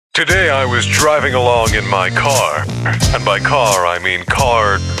Today I was driving along in my car, and by car I mean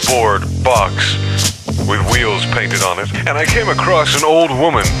cardboard box with wheels painted on it, and I came across an old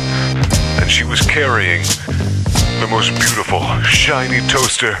woman, and she was carrying the most beautiful, shiny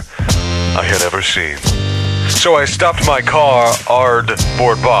toaster I had ever seen. So I stopped my car,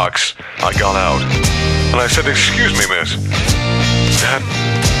 cardboard box. I got out, and I said, "Excuse me, miss,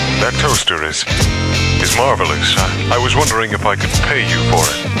 that toaster is marvelous. I was wondering if I could pay you for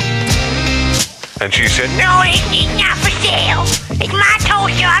it." And she said, No, it's not for sale. It's my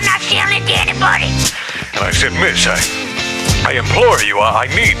toaster. I'm not selling it to anybody. and I said, "Miss, I implore you, I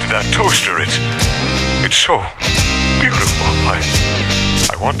need that toaster. It's so beautiful.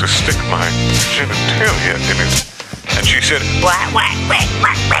 I want to stick my genitalia in it." And she said, What?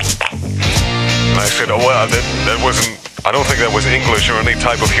 and I said, "Oh, well, that wasn't, I don't think that was English or any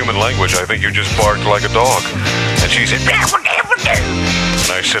type of human language. I think you just barked like a dog." And she said,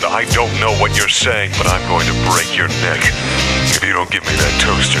 and I said, "I don't know what you're saying, but I'm going to break your neck if you don't give me that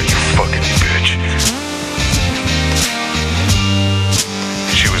toaster, you fucking bitch."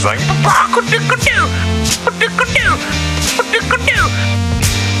 She was like,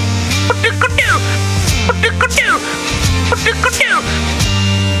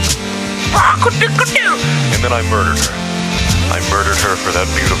 and then I murdered her. I murdered her for that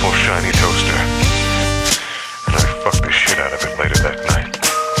beautiful shiny toaster. And I fucked the shit out of it later that night.